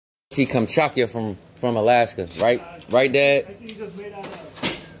See kamchatka from Alaska, right? Right, Dad? I think you just made that up.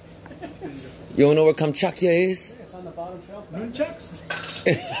 You don't know where kamchatka is? It's on the bottom shelf. Nunchucks?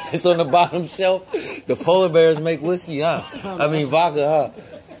 It's on the bottom shelf. The polar bears make whiskey, huh? I mean vodka, huh?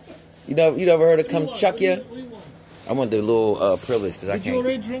 You never heard of kamchatka? I want the little privilege because I can't. Did you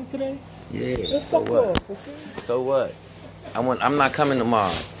already drink today? Yeah. So what? So what? I'm not coming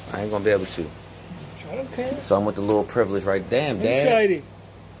tomorrow. I ain't gonna be able to. I don't care. So I'm with the little privilege right. Damn, Dad. Inside.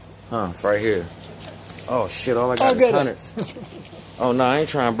 Huh? It's right here. Oh shit! All I got is hundreds. Oh no, I ain't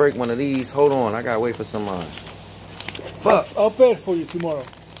trying to break one of these. Hold on, I gotta wait for some mine. Fuck. I'll pay it for you tomorrow.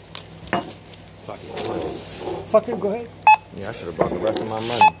 Fuck it. Fuck it. Go ahead. Yeah, I should have brought the rest of my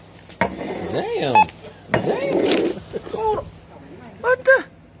money. Damn. Damn. Hold on. What the?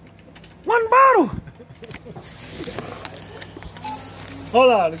 One bottle.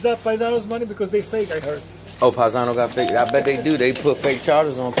 Hold on. Is that Paisano's money? Because they fake, I heard. Oh, Paisano got fake. I bet they do. They put fake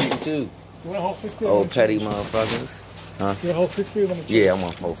charges on people too. You want a whole 50? Oh, petty motherfuckers. Huh? You want a whole 50 or want to Yeah, I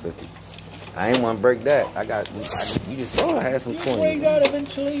want whole 50. I ain't want to break that. You just saw I had some 20. break that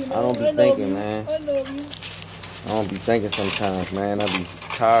eventually, man. I don't be thinking, man. I know you. I don't be thinking sometimes, man. I be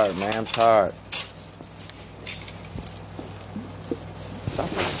tired, man. I'm tired. Stop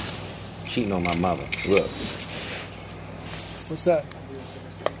cheating on my mother. Look. What's that?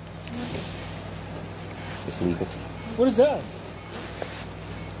 It's legal. What is that?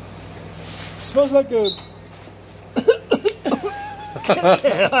 Smells like a...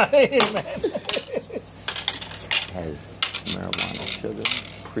 Has marijuana sugar,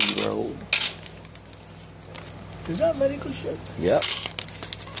 pre-rolled. Is that medical shit? Yep.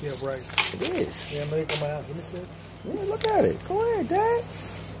 Yeah, right. It is. Yeah, medical my house. Let me see it. Yeah, look at it. Go ahead, Dad.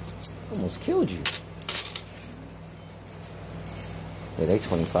 Almost killed you. Yeah, they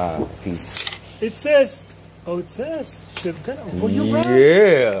 25 a piece. It says... Oh, it says... Shit, well, you're right.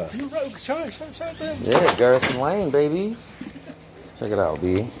 Yeah. You're right. Show it to him. Yeah, Garrison Lane, baby. Check it out,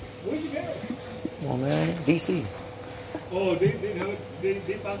 B. Where'd you get it? Come on, man. DC. Oh, they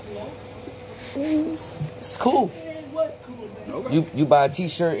passed the law? It's cool. What cool, man? You buy a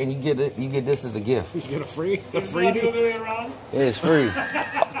T-shirt and you get this as a gift. You get a free deal? Around? Yeah, it's free. Look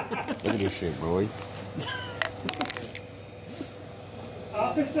at this shit, boy.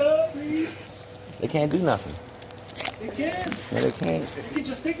 Officer, please. They can't do nothing. They can. Yeah, they can't. You can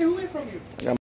just take it away from you.